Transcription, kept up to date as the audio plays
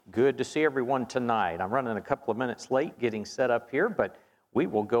Good to see everyone tonight. I'm running a couple of minutes late getting set up here, but we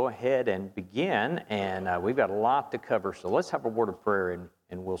will go ahead and begin, and we've got a lot to cover, so let's have a word of prayer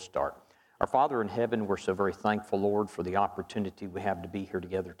and we'll start. Our Father in heaven, we're so very thankful, Lord, for the opportunity we have to be here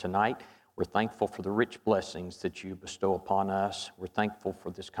together tonight. We're thankful for the rich blessings that you bestow upon us. We're thankful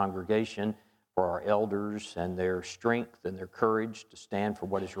for this congregation, for our elders and their strength and their courage to stand for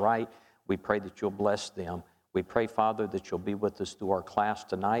what is right. We pray that you'll bless them. We pray, Father, that you'll be with us through our class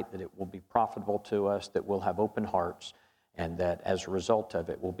tonight, that it will be profitable to us, that we'll have open hearts, and that as a result of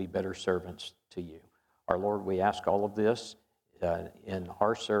it, we'll be better servants to you. Our Lord, we ask all of this in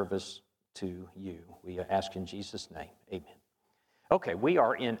our service to you. We ask in Jesus' name. Amen. Okay, we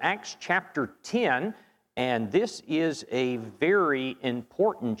are in Acts chapter 10, and this is a very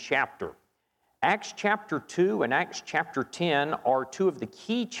important chapter. Acts chapter 2 and Acts chapter 10 are two of the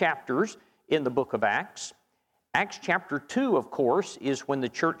key chapters in the book of Acts. Acts chapter 2, of course, is when the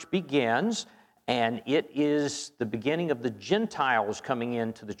church begins, and it is the beginning of the Gentiles coming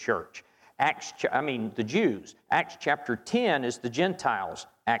into the church. The Jews. Acts chapter 10 is the Gentiles.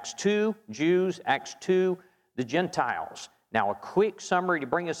 Acts 2, Jews. Acts 2, the Gentiles. Now, a quick summary to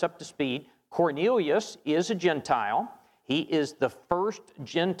bring us up to speed. Cornelius is a Gentile. He is the first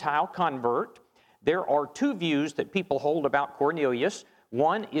Gentile convert. There are two views that people hold about Cornelius.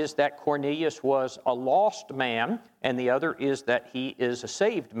 One is that Cornelius was a lost man, and the other is that he is a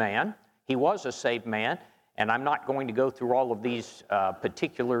saved man. He was a saved man, and I'm not going to go through all of these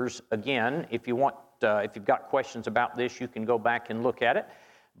particulars again. If you've got questions about this, you can go back and look at it.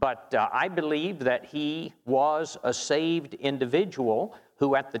 But I believe that he was a saved individual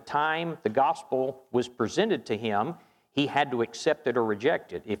who, at the time the gospel was presented to him, he had to accept it or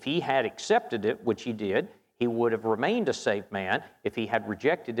reject it. If he had accepted it, which he did, he would have remained a saved man. If he had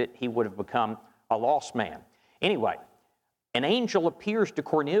rejected it, he would have become a lost man. Anyway, an angel appears to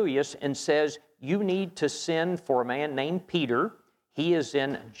Cornelius and says, you need to send for a man named Peter. He is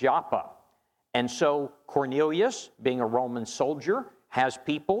in Joppa. And so Cornelius, being a Roman soldier, has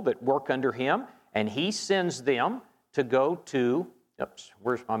people that work under him, and he sends them to go to,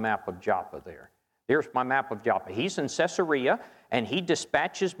 where's my map of Joppa there? There's my map of Joppa. He's in Caesarea, and he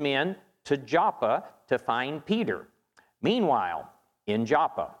dispatches men to Joppa to find Peter. Meanwhile, in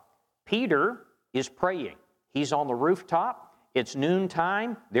Joppa, Peter is praying. He's on the rooftop. It's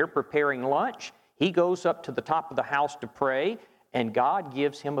noontime. They're preparing lunch. He goes up to the top of the house to pray, and God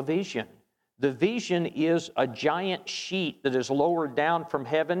gives him a vision. The vision is a giant sheet that is lowered down from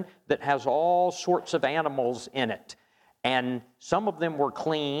heaven that has all sorts of animals in it. And some of them were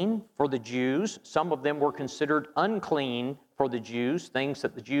clean for the Jews. Some of them were considered unclean for the Jews, things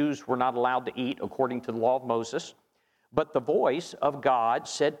that the Jews were not allowed to eat according to the law of Moses. But the voice of God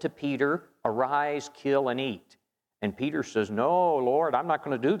said to Peter, arise, kill, and eat. And Peter says, no, Lord, I'm not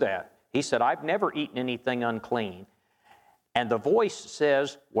going to do that. He said, I've never eaten anything unclean. And the voice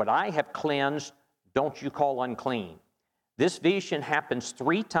says, what I have cleansed, don't you call unclean. This vision happens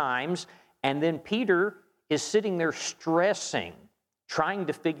 3 times, and then Peter is sitting there stressing, trying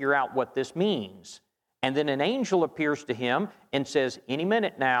to figure out what this means. And then an angel appears to him and says, any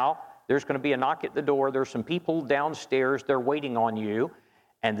minute now, there's going to be a knock at the door. There's some people downstairs. They're waiting on you.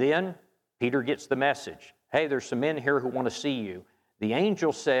 And then Peter gets the message. Hey, there's some men here who want to see you. The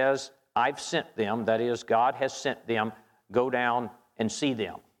angel says, I've sent them. That is, God has sent them. Go down and see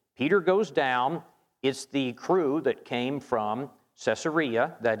them. Peter goes down. It's the crew that came from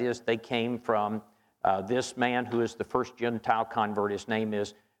Caesarea. That is, they came from this man who is the first Gentile convert. His name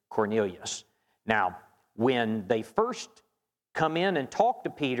is Cornelius. Now, when they first come in and talk to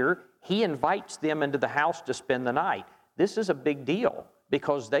Peter, he invites them into the house to spend the night. This is a big deal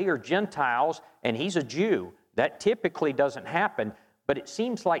because they are Gentiles and he's a Jew. That typically doesn't happen, but it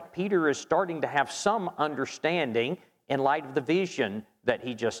seems like Peter is starting to have some understanding in light of the vision that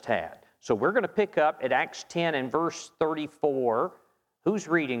he just had. So we're going to pick up at Acts 10 and verse 34. Who's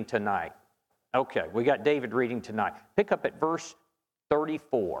reading tonight? Okay, we got David reading tonight. Pick up at verse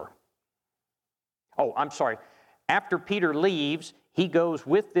 34. Oh, I'm sorry. After Peter leaves, he goes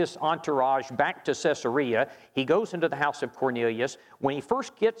with this entourage back to Caesarea. He goes into the house of Cornelius. When he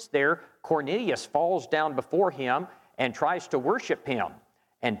first gets there, Cornelius falls down before him and tries to worship him.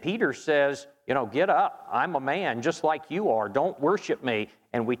 And Peter says, get up. I'm a man just like you are. Don't worship me.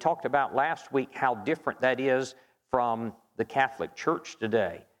 And we talked about last week how different that is from the Catholic Church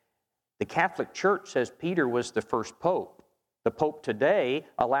today. The Catholic Church says Peter was the first pope. The pope today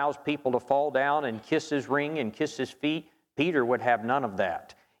allows people to fall down and kiss his ring and kiss his feet. Peter would have none of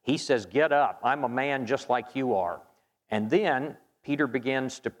that. He says, get up. I'm a man just like you are. And then Peter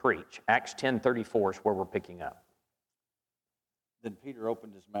begins to preach. Acts 10:34 is where we're picking up. Then Peter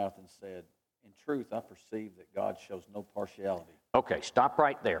opened his mouth and said, "In truth, I perceive that God shows no partiality." Okay, stop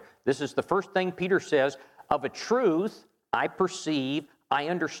right there. This is the first thing Peter says. Of a truth, I perceive, I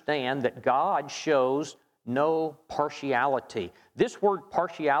understand that God shows no partiality. This word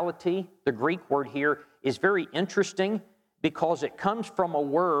partiality, the Greek word here, is very interesting because it comes from a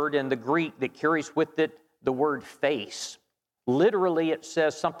word in the Greek that carries with it the word face. Literally, it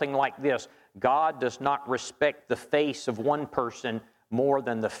says something like this: God does not respect the face of one person more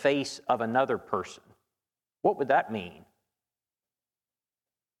than the face of another person. What would that mean?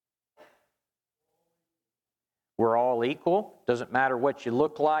 We're all equal. Doesn't matter what you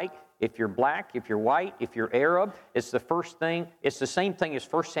look like. If you're black, if you're white, if you're Arab, it's the first thing. It's the same thing as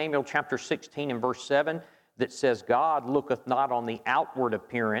 1 Samuel chapter 16 and verse 7 that says, God looketh not on the outward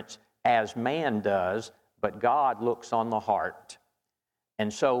appearance as man does, but God looks on the heart.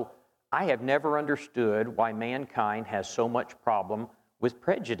 And so I have never understood why mankind has so much problem with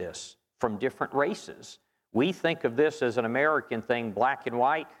prejudice from different races. We think of this as an American thing, black and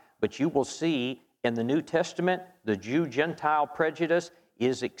white, but you will see in the New Testament, the Jew-Gentile prejudice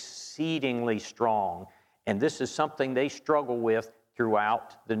is exceedingly strong. And this is something they struggle with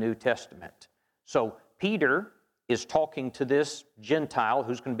throughout the New Testament. So Peter is talking to this Gentile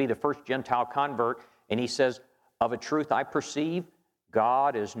who's going to be the first Gentile convert, and he says, of a truth I perceive,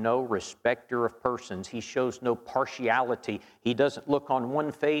 God is no respecter of persons. He shows no partiality. He doesn't look on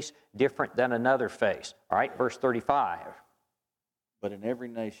one face different than another face. All right, verse 35. But in every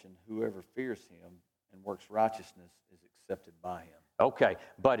nation, whoever fears him and works righteousness is accepted by him. Okay,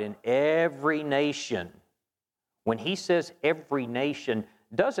 but in every nation, when he says every nation,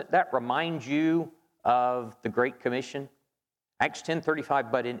 doesn't that remind you of the Great Commission? Acts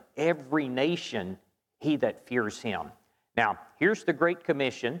 10:35, but in every nation, he that fears him. Now, here's the Great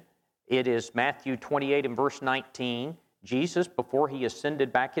Commission. It is Matthew 28 and verse 19. Jesus, before he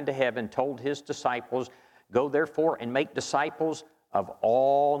ascended back into heaven, told his disciples, go therefore and make disciples of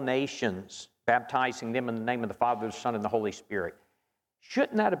all nations, baptizing them in the name of the Father, the Son, and the Holy Spirit.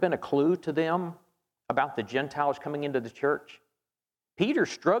 Shouldn't that have been a clue to them about the Gentiles coming into the church? Peter's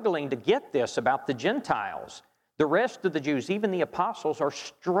struggling to get this about the Gentiles. The rest of the Jews, even the apostles, are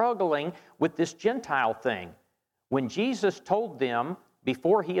struggling with this Gentile thing. When Jesus told them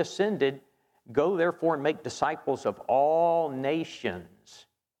before he ascended, go therefore and make disciples of all nations,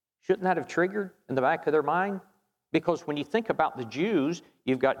 shouldn't that have triggered in the back of their mind? Because when you think about the Jews,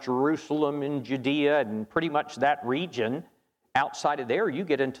 you've got Jerusalem and Judea and pretty much that region. Outside of there, you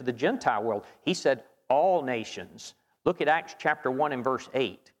get into the Gentile world. He said, all nations. Look at Acts chapter 1 and verse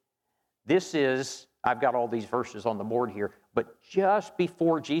 8. This is, I've got all these verses on the board here, but just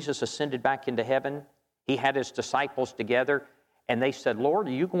before Jesus ascended back into heaven, he had his disciples together, and they said, Lord,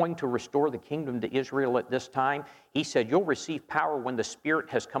 are you going to restore the kingdom to Israel at this time? He said, you'll receive power when the Spirit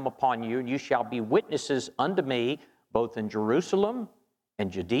has come upon you, and you shall be witnesses unto me, both in Jerusalem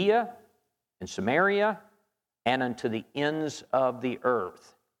and Judea and Samaria, and unto the ends of the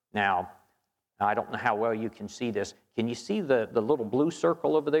earth. Now, I don't know how well you can see this. Can you see the little blue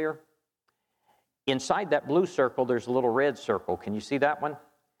circle over there? Inside that blue circle, there's a little red circle. Can you see that one?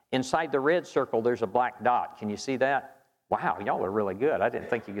 Inside the red circle, there's a black dot. Can you see that? Wow, y'all are really good. I didn't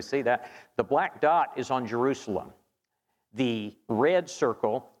think you could see that. The black dot is on Jerusalem. The red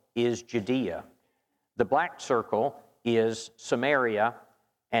circle is Judea. The black circle is Samaria.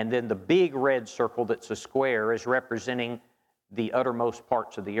 And then the big red circle that's a square is representing the uttermost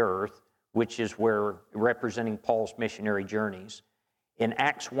parts of the earth, which is where representing Paul's missionary journeys. In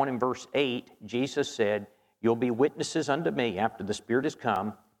Acts 1 and verse 8, Jesus said, you'll be witnesses unto me after the Spirit has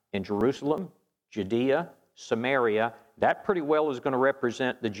come in Jerusalem, Judea, Samaria. That pretty well is going to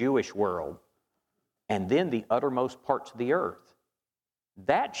represent the Jewish world. And then the uttermost parts of the earth.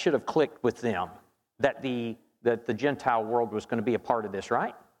 That should have clicked with them, that the Gentile world was going to be a part of this,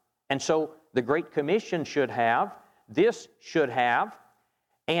 right? And so the Great Commission should have, this should have,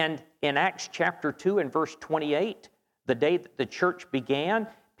 and in Acts chapter 2 and verse 28, the day that the church began,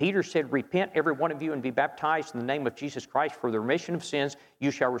 Peter said, repent every one of you and be baptized in the name of Jesus Christ for the remission of sins.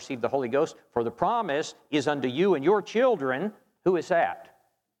 You shall receive the Holy Ghost, for the promise is unto you and your children. Who is that?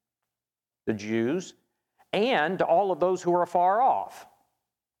 The Jews, and all of those who are afar off.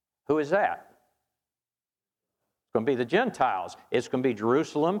 Who is that? It's going to be the Gentiles. It's going to be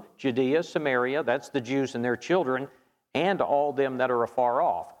Jerusalem, Judea, Samaria. That's the Jews and their children, and all them that are afar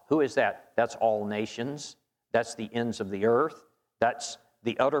off. Who is that? That's all nations. That's the ends of the earth. That's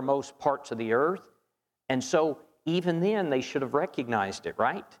the uttermost parts of the earth. And so even then they should have recognized it,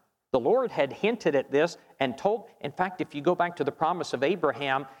 right? The Lord had hinted at this and told, in fact, if you go back to the promise of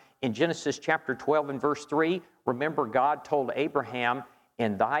Abraham in Genesis chapter 12 and verse 3, Remember, God told Abraham,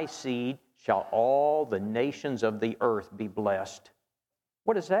 in thy seed shall all the nations of the earth be blessed.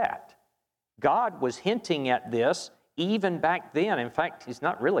 What is that? God was hinting at this even back then. In fact, he's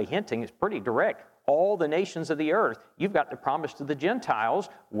not really hinting, it's pretty direct. All the nations of the earth. You've got the promise to the Gentiles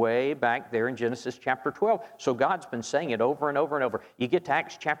way back there in Genesis chapter 12. So God's been saying it over and over and over. You get to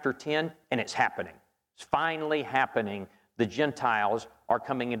Acts chapter 10, and it's happening. It's finally happening. The Gentiles are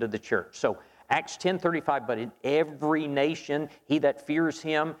coming into the church. So Acts 10:35, but in every nation he that fears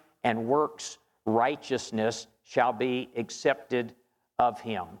him and works righteousness shall be accepted of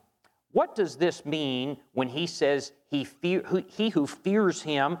him. What does this mean when he says he who fears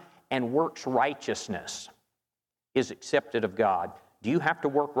him and works righteousness is accepted of God? Do you have to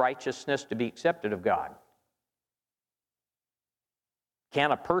work righteousness to be accepted of God?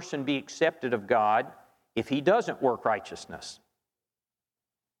 Can a person be accepted of God if he doesn't work righteousness?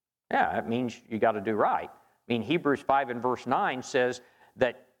 Yeah, that means you got to do right. I mean, Hebrews 5 and verse 9 says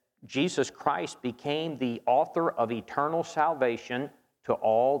that Jesus Christ became the author of eternal salvation to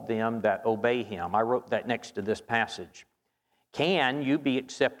all them that obey him. I wrote that next to this passage. Can you be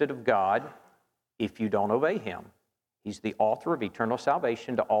accepted of God if you don't obey him? He's the author of eternal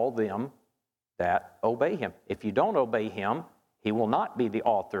salvation to all them that obey him. If you don't obey him, he will not be the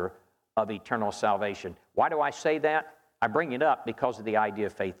author of eternal salvation. Why do I say that? I bring it up because of the idea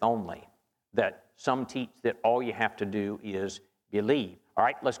of faith only, that some teach that all you have to do is believe. All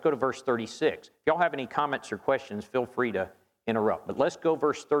right, let's go to verse 36. If y'all have any comments or questions, feel free to interrupt. But let's go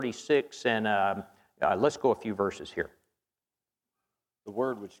verse 36, and let's go a few verses here. The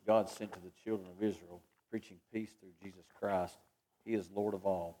word which God sent to the children of Israel, preaching peace through Jesus Christ, he is Lord of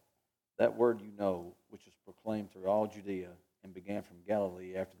all. That word you know, which was proclaimed through all Judea and began from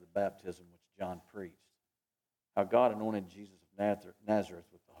Galilee after the baptism which John preached. How God anointed Jesus of Nazareth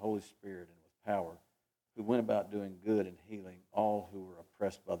with the Holy Spirit and with power, who went about doing good and healing all who were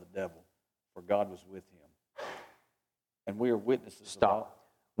oppressed by the devil, for God was with him. And we are witnesses. Stop.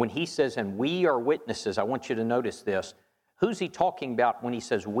 When he says, and we are witnesses, I want you to notice this. Who's he talking about when he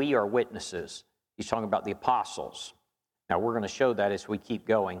says we are witnesses? He's talking about the apostles. Now, we're going to show that as we keep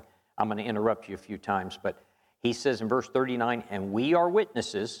going. I'm going to interrupt you a few times, but he says in verse 39, and we are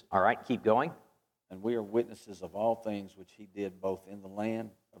witnesses. All right, keep going. And we are witnesses of all things which he did both in the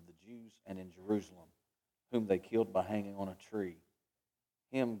land of the Jews and in Jerusalem, whom they killed by hanging on a tree.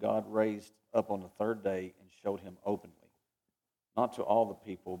 Him God raised up on the third day and showed him openly, not to all the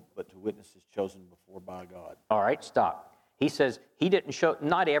people, but to witnesses chosen before by God. All right, stop. He says he didn't show,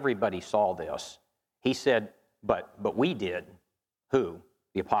 not everybody saw this. He said, but we did. Who?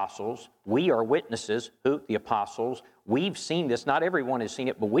 The apostles. We are witnesses. Who? The apostles. We've seen this. Not everyone has seen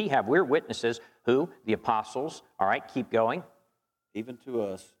it, but we have. We're witnesses. Who? The apostles. All right, keep going. Even to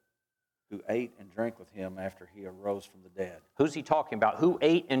us who ate and drank with him after he arose from the dead. Who's he talking about? Who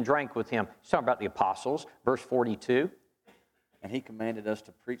ate and drank with him? He's talking about the apostles. Verse 42. And he commanded us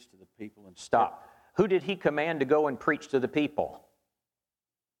to preach to the people and stop. Who did he command to go and preach to the people?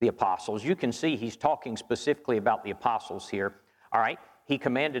 The apostles. You can see he's talking specifically about the apostles here. All right. He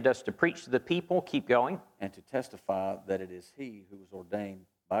commanded us to preach to the people. Keep going. And to testify that it is he who was ordained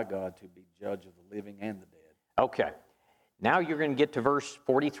by God to be judge of the living and the dead. Okay. Now you're going to get to verse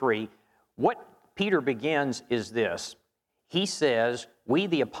 43. What Peter begins is this. He says, we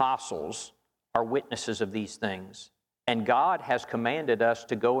the apostles are witnesses of these things. And God has commanded us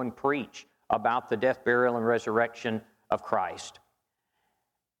to go and preach about the death, burial, and resurrection of Christ.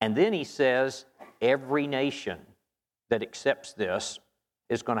 And then he says, every nation that accepts this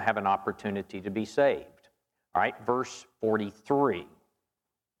is going to have an opportunity to be saved. All right, verse 43.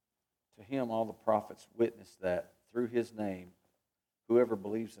 To him all the prophets witness that through his name, whoever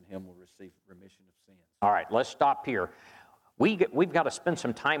believes in him will receive remission of sins. All right, let's stop here. We've got to spend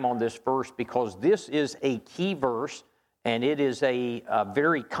some time on this verse because this is a key verse, and it is a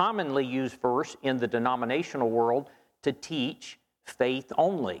very commonly used verse in the denominational world to teach faith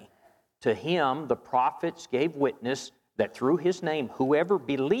only. To him, the prophets gave witness that through his name, whoever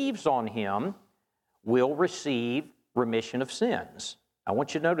believes on him will receive remission of sins. I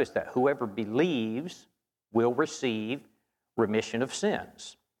want you to notice that. Whoever believes will receive remission of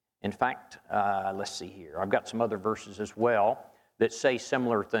sins. In fact, let's see here. I've got some other verses as well that say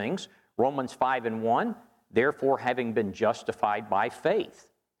similar things. Romans 5 and 1, therefore having been justified by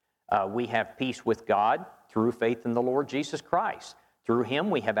faith, we have peace with God through faith in the Lord Jesus Christ. Through him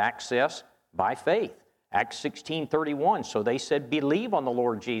we have access by faith. Acts 16:31, so they said, believe on the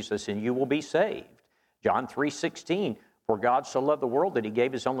Lord Jesus and you will be saved. John 3:16, for God so loved the world that he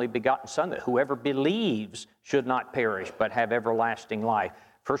gave his only begotten Son, that whoever believes should not perish but have everlasting life.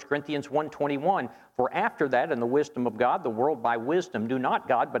 1 Corinthians 1:21, for after that, in the wisdom of God, the world by wisdom knew not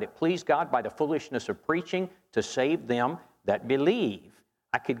God, but it pleased God by the foolishness of preaching to save them that believe.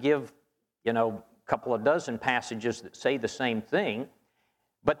 I could give, a couple of dozen passages that say the same thing,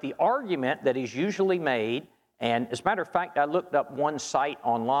 but the argument that is usually made, and as a matter of fact, I looked up one site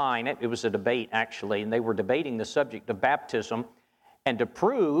online, it was a debate actually, and they were debating the subject of baptism, and to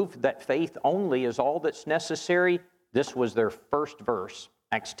prove that faith only is all that's necessary, this was their first verse,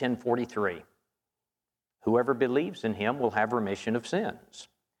 Acts 10:43. Whoever believes in him will have remission of sins.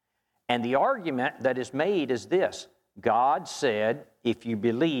 And the argument that is made is this: God said, if you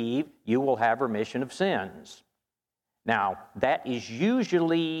believe, you will have remission of sins. Now, that is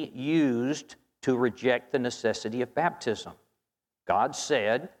usually used to reject the necessity of baptism. God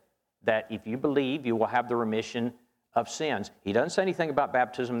said that if you believe, you will have the remission of sins. He doesn't say anything about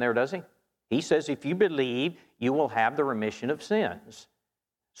baptism there, does he? He says if you believe, you will have the remission of sins.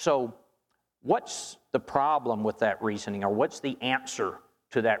 So, what's the problem with that reasoning, or what's the answer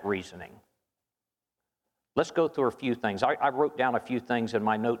to that reasoning? Let's go through a few things. I wrote down a few things in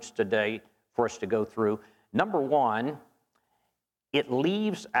my notes today for us to go through. Number one, it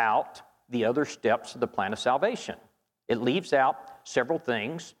leaves out the other steps of the plan of salvation. It leaves out several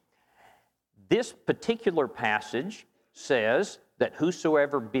things. This particular passage says that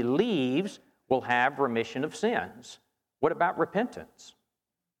whosoever believes will have remission of sins. What about repentance?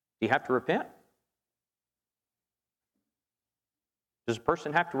 Do you have to repent? Does a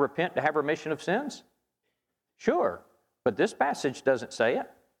person have to repent to have remission of sins? Sure, but this passage doesn't say it.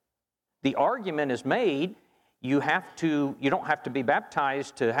 The argument is made, you don't have to be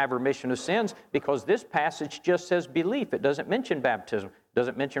baptized to have remission of sins because this passage just says belief. It doesn't mention baptism. It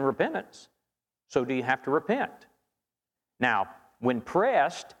doesn't mention repentance. So do you have to repent? Now, when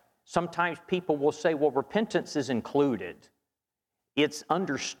pressed, sometimes people will say, well, repentance is included. It's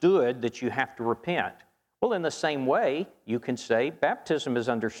understood that you have to repent. Well, in the same way, you can say baptism is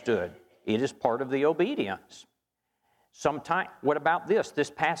understood. It is part of the obedience. What about this?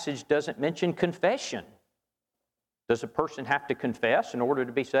 This passage doesn't mention confession. Does a person have to confess in order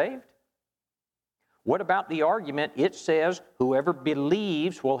to be saved? What about the argument? It says whoever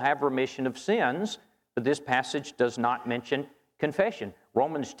believes will have remission of sins, but this passage does not mention confession.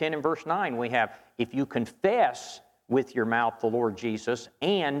 Romans 10 and verse 9 we have, if you confess with your mouth the Lord Jesus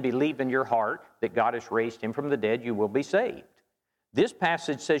and believe in your heart that God has raised him from the dead, you will be saved. This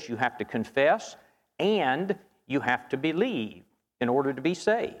passage says you have to confess and you have to believe in order to be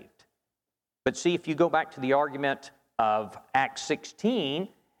saved. But see, if you go back to the argument of Acts 16,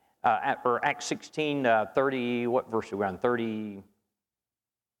 or Acts 16, 30, what verse are we on? 30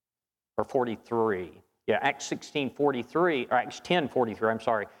 or 43. Yeah, Acts 16, 43, or Acts 10, 43, I'm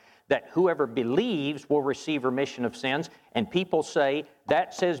sorry. That whoever believes will receive remission of sins. And people say,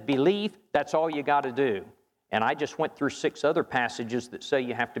 that says belief, that's all you got to do. And I just went through 6 other passages that say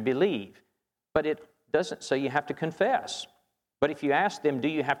you have to believe. But it doesn't say you have to confess. But if you ask them, do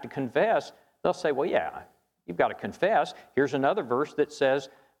you have to confess? They'll say, well, yeah, you've got to confess. Here's another verse that says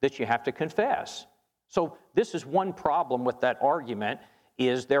that you have to confess. So this is one problem with that argument,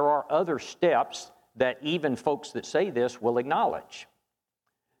 is there are other steps that even folks that say this will acknowledge.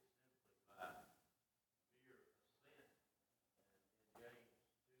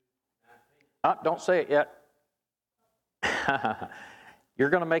 Don't say it yet. You're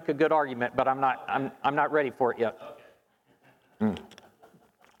going to make a good argument, but I'm not ready for it yet.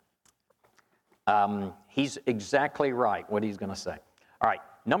 He's exactly right what he's going to say. All right,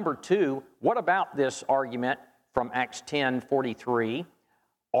 number 2, what about this argument from Acts 10:43?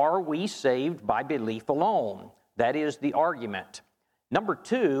 Are we saved by belief alone? That is the argument. Number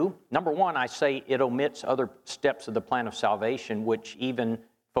 1, I say it omits other steps of the plan of salvation, which even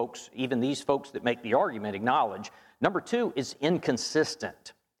these folks that make the argument acknowledge. Number 2 is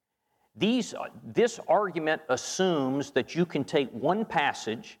inconsistent. This argument assumes that you can take one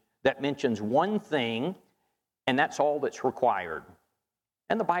passage that mentions one thing, and that's all that's required.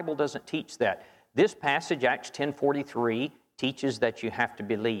 And the Bible doesn't teach that. This passage, Acts 10:43, teaches that you have to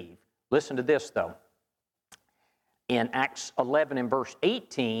believe. Listen to this, though. In Acts 11 and verse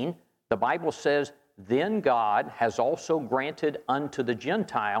 18, the Bible says, then God has also granted unto the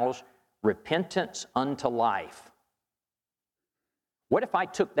Gentiles repentance unto life. What if I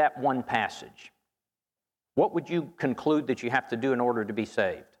took that one passage? What would you conclude that you have to do in order to be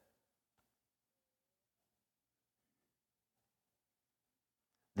saved?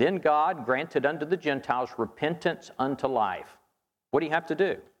 Then God granted unto the Gentiles repentance unto life. What do you have to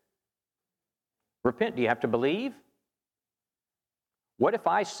do? Repent. Do you have to believe? What if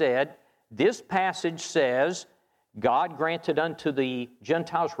I said, this passage says God granted unto the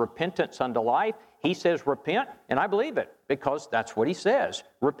Gentiles repentance unto life. He says repent, and I believe it because that's what he says,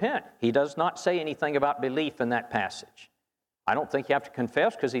 repent. He does not say anything about belief in that passage. I don't think you have to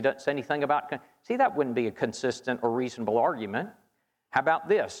confess because he doesn't say anything about, see, that wouldn't be a consistent or reasonable argument. How about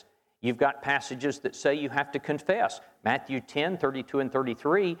this? You've got passages that say you have to confess. Matthew 10, 32 and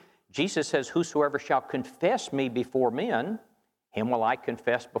 33, Jesus says, whosoever shall confess me before men, him will I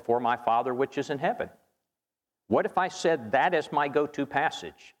confess before my Father which is in heaven. What if I said that as my go-to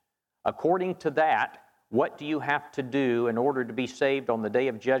passage? According to that, what do you have to do in order to be saved on the day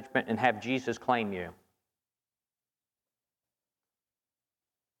of judgment and have Jesus claim you?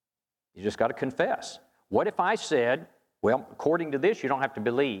 You just got to confess. What if I said, well, according to this, you don't have to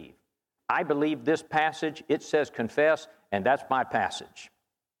believe. I believe this passage, it says confess, and that's my passage.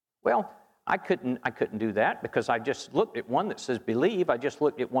 Well, I couldn't do that because I just looked at one that says believe. I just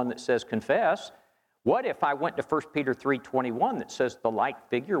looked at one that says confess. What if I went to 1 Peter 3:21 that says the like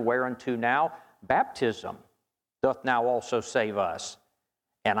figure whereunto now baptism doth now also save us?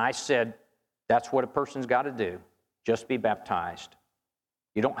 And I said, that's what a person's got to do. Just be baptized.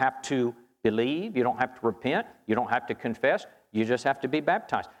 You don't have to believe. You don't have to repent. You don't have to confess. You just have to be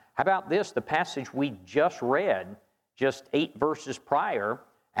baptized. How about this? The passage we just read, just 8 verses prior,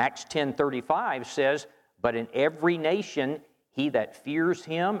 Acts 10:35 says, but in every nation he that fears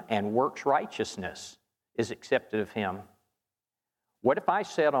him and works righteousness is accepted of him. What if I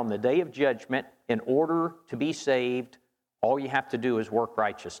said on the day of judgment, in order to be saved, all you have to do is work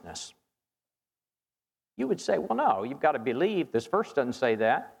righteousness? You would say, well, no, you've got to believe. This verse doesn't say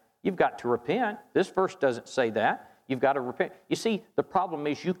that. You've got to repent. This verse doesn't say that. You've got to repent. You see, the problem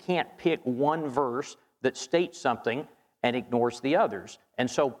is you can't pick one verse that states something and ignores the others.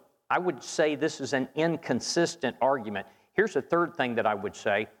 And so I would say this is an inconsistent argument. Here's a third thing that I would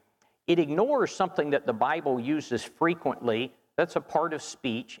say. It ignores something that the Bible uses frequently. That's a part of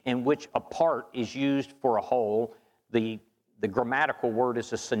speech in which a part is used for a whole. The grammatical word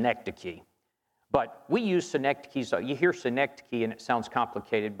is a synecdoche. But we use synecdoches. You hear synecdoche and it sounds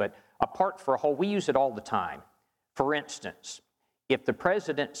complicated, but a part for a whole, we use it all the time. For instance, if the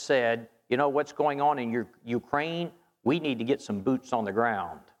president said, you know what's going on in Ukraine, we need to get some boots on the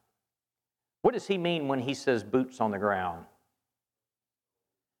ground. What does he mean when he says boots on the ground?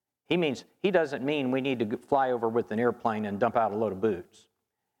 He doesn't mean we need to fly over with an airplane and dump out a load of boots.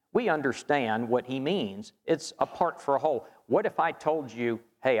 We understand what he means. It's a part for a whole. What if I told you,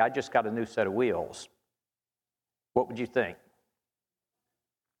 hey, I just got a new set of wheels? What would you think?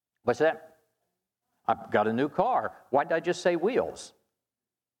 What's that? I've got a new car. Why did I just say wheels?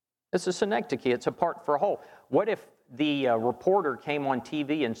 It's a synecdoche. It's a part for a whole. What if the reporter came on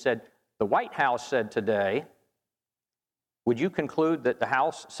TV and said, the White House said today, would you conclude that the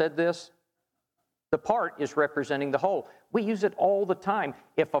House said this? The part is representing the whole. We use it all the time.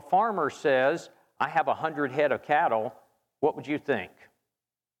 If a farmer says, I have 100 head of cattle, what would you think?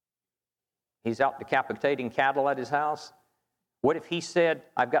 He's out decapitating cattle at his house? What if he said,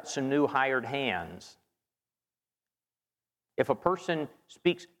 I've got some new hired hands? If a person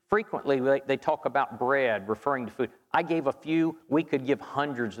speaks frequently, they talk about bread, referring to food. I gave a few. We could give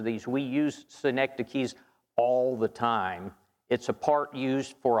hundreds of these. We use synecdoches all the time. It's a part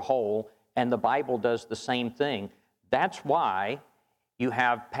used for a whole, and the Bible does the same thing. That's why you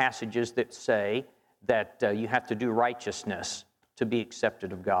have passages that say that you have to do righteousness to be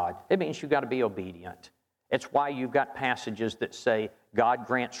accepted of God. It means you've got to be obedient. It's why you've got passages that say God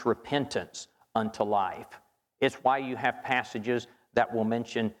grants repentance unto life. It's why you have passages that will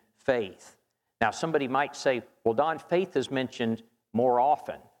mention faith. Now, somebody might say, well, Don, faith is mentioned more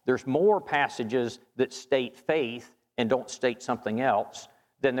often. There's more passages that state faith and don't state something else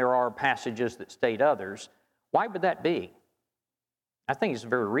than there are passages that state others. Why would that be? I think it's a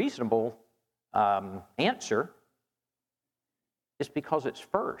very reasonable answer. It's because it's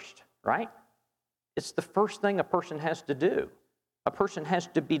first, right? It's the first thing a person has to do. A person has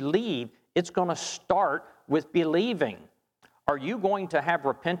to believe. It's going to start with believing. Are you going to have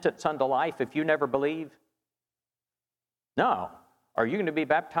repentance unto life if you never believe? No. Are you going to be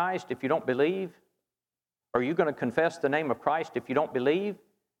baptized if you don't believe? Are you going to confess the name of Christ if you don't believe?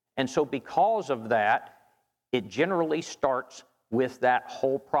 And so because of that, it generally starts with that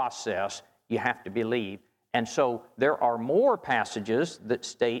whole process. You have to believe. And so there are more passages that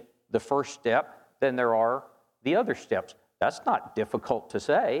state the first step than there are the other steps. That's not difficult to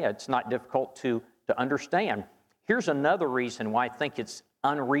say. It's not difficult to understand. Here's another reason why I think it's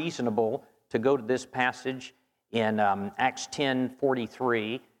unreasonable to go to this passage in Acts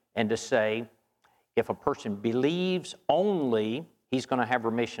 10:43 and to say, if a person believes only, he's going to have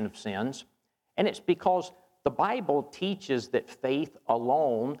remission of sins. And it's because the Bible teaches that faith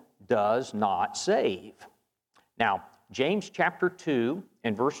alone does not save. Now, James chapter 2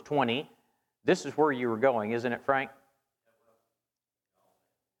 and verse 20, this is where you were going, isn't it, Frank?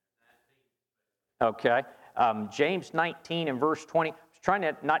 Okay. James 19 and verse 20. I was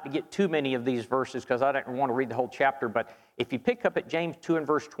trying not to get too many of these verses because I didn't want to read the whole chapter, but if you pick up at James 2 and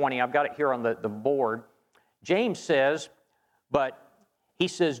verse 20, I've got it here on the board. James says, he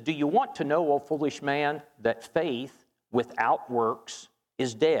says, do you want to know, O foolish man, that faith without works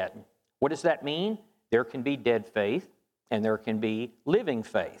is dead? What does that mean? There can be dead faith and there can be living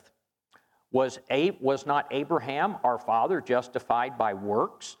faith. Was not Abraham, our father, justified by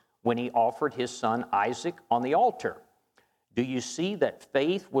works when he offered his son Isaac on the altar? Do you see that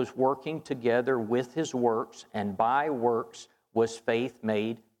faith was working together with his works, and by works was faith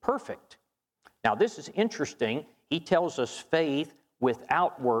made perfect? Now, this is interesting. He tells us faith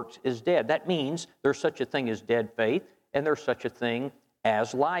without works is dead. That means there's such a thing as dead faith, and there's such a thing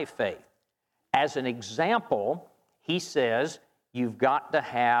as live faith. As an example, he says you've got to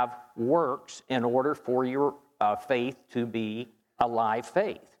have works in order for your faith to be a live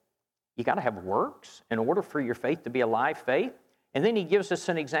faith. You got to have works in order for your faith to be a live faith. And then he gives us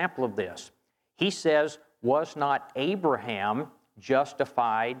an example of this. He says, was not Abraham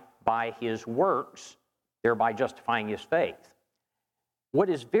justified by his works, thereby justifying his faith? What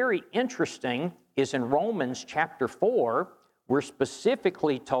is very interesting is in Romans chapter 4, we're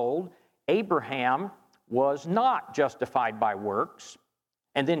specifically told Abraham was not justified by works.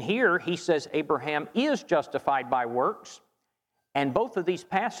 And then here he says Abraham is justified by works. And both of these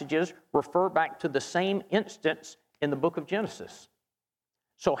passages refer back to the same instance in the book of Genesis.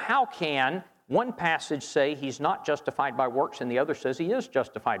 So how can one passage say he's not justified by works and the other says he is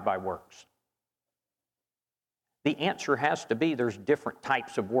justified by works? The answer has to be there's different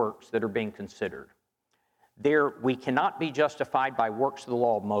types of works that are being considered. We cannot be justified by works of the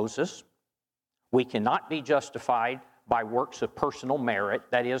law of Moses. We cannot be justified by works of personal merit.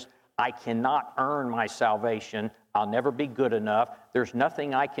 That is, I cannot earn my salvation. I'll never be good enough. There's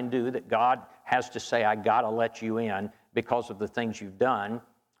nothing I can do that God has to say, I got to let you in because of the things you've done.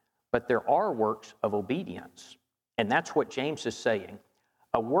 But there are works of obedience. And that's what James is saying.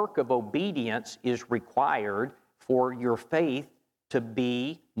 A work of obedience is required for your faith to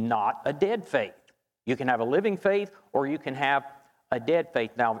be not a dead faith. You can have a living faith or you can have a dead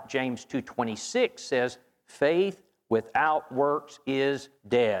faith. Now, James 2:26 says, faith without works is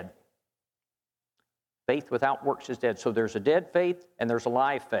dead. Faith without works is dead. So there's a dead faith and there's a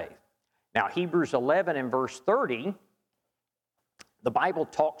live faith. Now, Hebrews 11 and verse 30, the Bible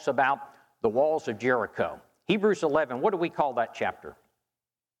talks about the walls of Jericho. Hebrews 11, what do we call that chapter?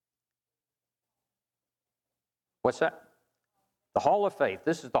 What's that? The Hall of Faith.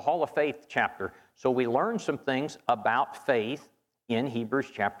 This is the Hall of Faith chapter. So we learn some things about faith in Hebrews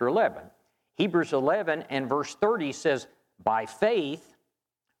chapter 11. Hebrews 11 and verse 30 says, by faith,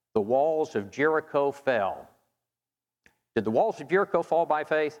 the walls of Jericho fell. Did the walls of Jericho fall by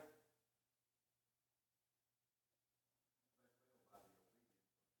faith?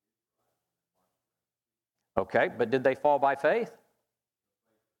 Okay, but did they fall by faith?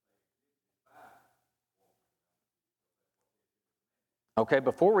 Okay,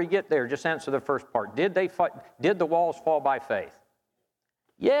 before we get there, just answer the first part. Did the walls fall by faith?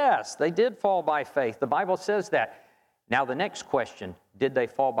 Yes, they did fall by faith. The Bible says that. Now the next question, did they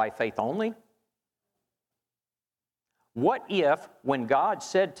fall by faith only? What if, when God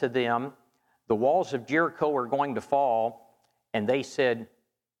said to them, the walls of Jericho are going to fall, and they said,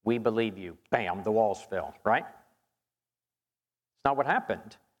 we believe you. Bam, the walls fell, right? It's not what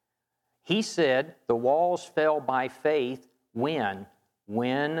happened. He said the walls fell by faith when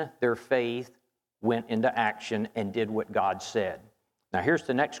their faith went into action and did what God said. Now here's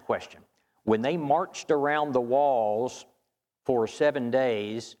the next question. When they marched around the walls for 7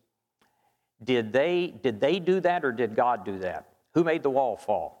 days, did they do that or did God do that? Who made the wall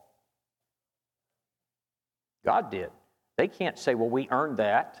fall? God did. They can't say, well, we earned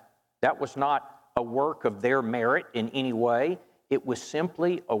that. That was not a work of their merit in any way. It was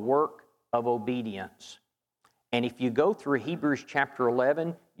simply a work of obedience. And if you go through Hebrews chapter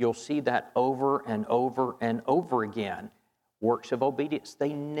 11, you'll see that over and over and over again. Works of obedience.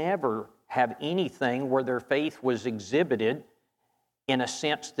 They never have anything where their faith was exhibited in a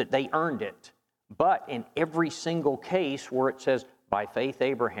sense that they earned it. But in every single case where it says, by faith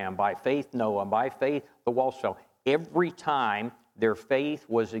Abraham, by faith Noah, by faith the walls fell, every time their faith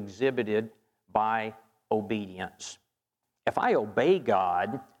was exhibited by obedience. If I obey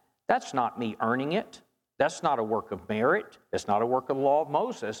God, that's not me earning it. That's not a work of merit. It's not a work of the law of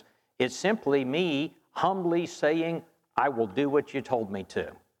Moses. It's simply me humbly saying, I will do what you told me to.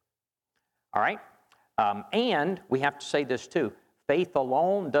 All right? And we have to say this too. Faith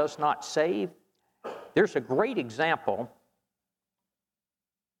alone does not save. There's a great example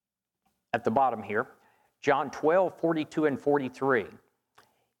at the bottom here. John 12, 42 and 43.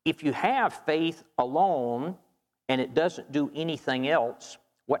 If you have faith alone and it doesn't do anything else,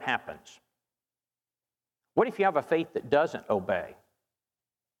 what happens? What if you have a faith that doesn't obey?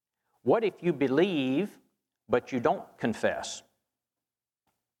 What if you believe but you don't confess?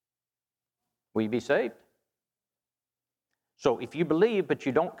 Will you be saved? So if you believe but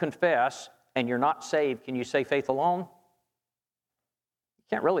you don't confess and you're not saved, can you say faith alone? You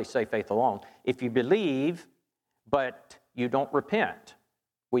can't really say faith alone. If you believe but you don't repent,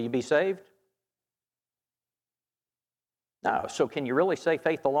 will you be saved? No. So can you really say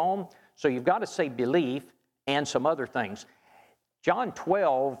faith alone? So you've got to say belief and some other things. John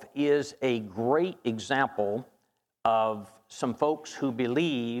 12 is a great example of some folks who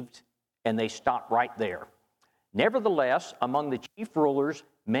believed and they stopped right there. Nevertheless, among the chief rulers,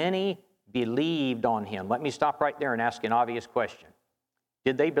 many believed on him. Let me stop right there and ask an obvious question.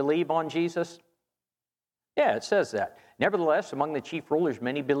 Did they believe on Jesus? Yeah, it says that. Nevertheless, among the chief rulers,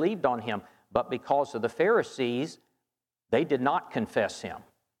 many believed on him, but because of the Pharisees, they did not confess him.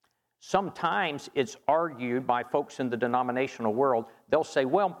 Sometimes it's argued by folks in the denominational world. They'll say,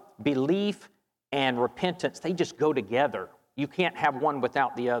 well, belief and repentance, they just go together. You can't have one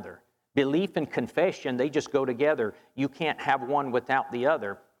without the other. Belief and confession, they just go together. You can't have one without the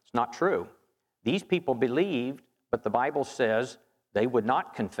other. It's not true. These people believed, but the Bible says they would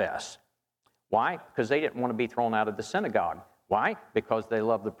not confess. Why? Because they didn't want to be thrown out of the synagogue. Why? Because they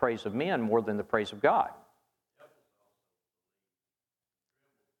love the praise of men more than the praise of God.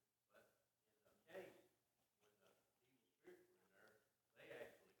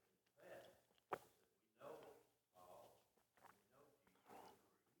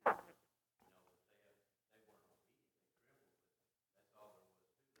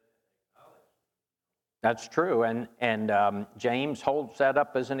 That's true, and James holds that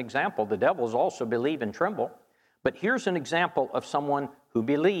up as an example. The devils also believe and tremble. But here's an example of someone who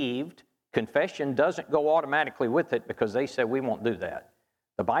believed. Confession doesn't go automatically with it because they said, we won't do that.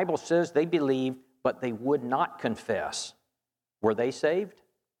 The Bible says they believed, but they would not confess. Were they saved?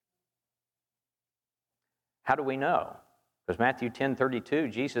 How do we know? Because Matthew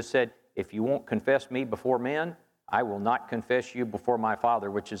 10:32, Jesus said, if you won't confess me before men, I will not confess you before my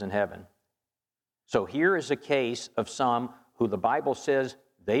Father which is in heaven. So here is a case of some who the Bible says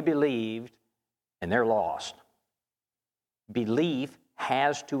they believed and they're lost. Belief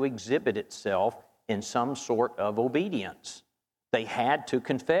has to exhibit itself in some sort of obedience. They had to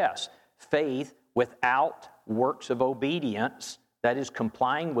confess. Faith without works of obedience, that is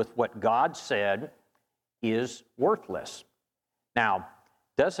complying with what God said, is worthless. Now,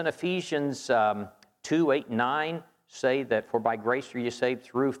 doesn't Ephesians 2, 8, and 9 say that for by grace are you saved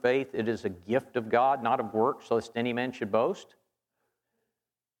through faith? It is a gift of God, not of works, lest any man should boast?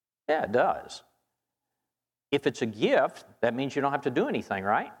 Yeah, it does. If it's a gift, that means you don't have to do anything,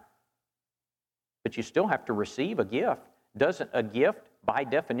 right? But you still have to receive a gift. Doesn't a gift, by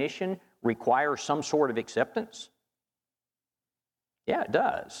definition, require some sort of acceptance? Yeah, it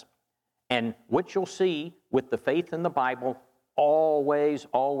does. And what you'll see with the faith in the Bible, always,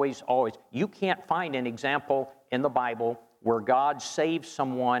 always, always, you can't find an example in the Bible where God saves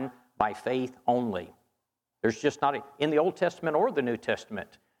someone by faith only. There's just not, in the Old Testament or the New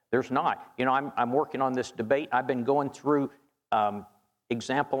Testament, there's not. You know, I'm working on this debate. I've been going through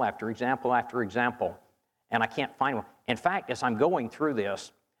example after example after example, and I can't find one. In fact, as I'm going through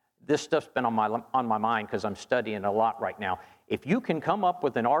this stuff's been on my mind because I'm studying a lot right now. If you can come up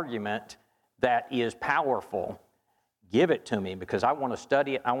with an argument that is powerful, give it to me because I want to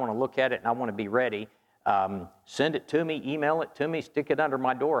study it, I want to look at it, and I want to be ready. Send it to me, email it to me, stick it under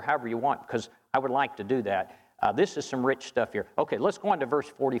my door, however you want, because I would like to do that. This is some rich stuff here. Okay, let's go on to verse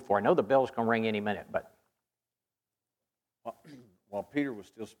 44. I know the bell's going to ring any minute, but... While Peter was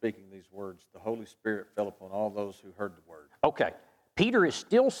still speaking these words, the Holy Spirit fell upon all those who heard the word. Okay, Peter is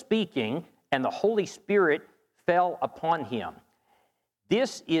still speaking, and the Holy Spirit fell upon him.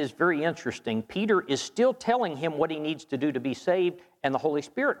 This is very interesting. Peter is still telling him what he needs to do to be saved, and the Holy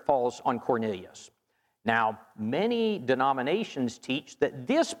Spirit falls on Cornelius. Now, many denominations teach that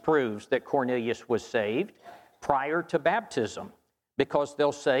this proves that Cornelius was saved prior to baptism, because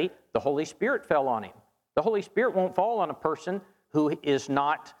they'll say the Holy Spirit fell on him. The Holy Spirit won't fall on a person who is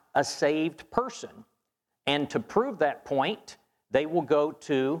not a saved person. And to prove that point, they will go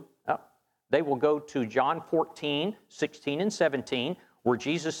to John 14, 16, and 17, where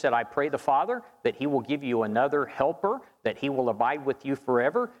Jesus said, I pray the Father that he will give you another helper, that he will abide with you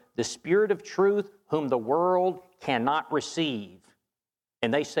forever, the Spirit of truth, whom the world cannot receive.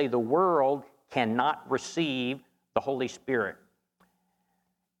 And they say the world cannot receive the Holy Spirit.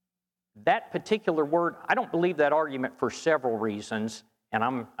 That particular word, I don't believe that argument for several reasons, and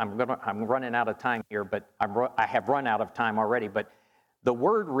I'm running out of time here, but I have run out of time already. But the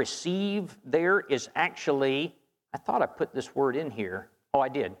word receive there is actually, I thought I put this word in here. Oh, I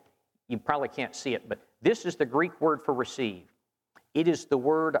did. You probably can't see it, but this is the Greek word for receive. It is the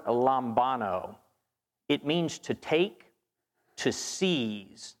word lambano. It means to take, to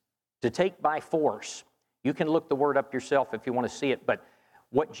seize, to take by force. You can look the word up yourself if you want to see it, but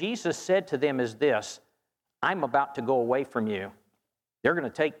what Jesus said to them is this: I'm about to go away from you. They're going to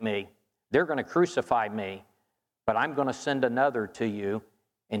take me. They're going to crucify me, but I'm going to send another to you.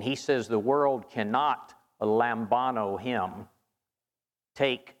 And he says the world cannot lambano him,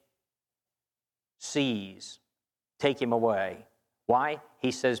 take, seize, take him away. Why?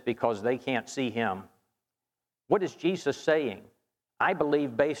 He says because they can't see him. What is Jesus saying? I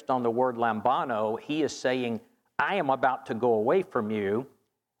believe based on the word lambano, he is saying, I am about to go away from you,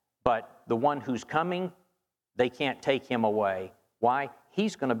 but the one who's coming, they can't take him away. Why?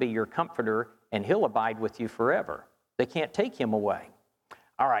 He's going to be your comforter, and he'll abide with you forever. They can't take him away.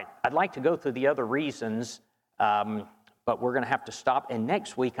 All right, I'd like to go through the other reasons, but we're going to have to stop. And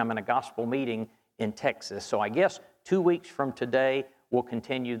next week, I'm in a gospel meeting in Texas. So I guess 2 weeks from today, we'll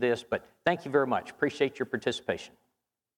continue this. But thank you very much. Appreciate your participation.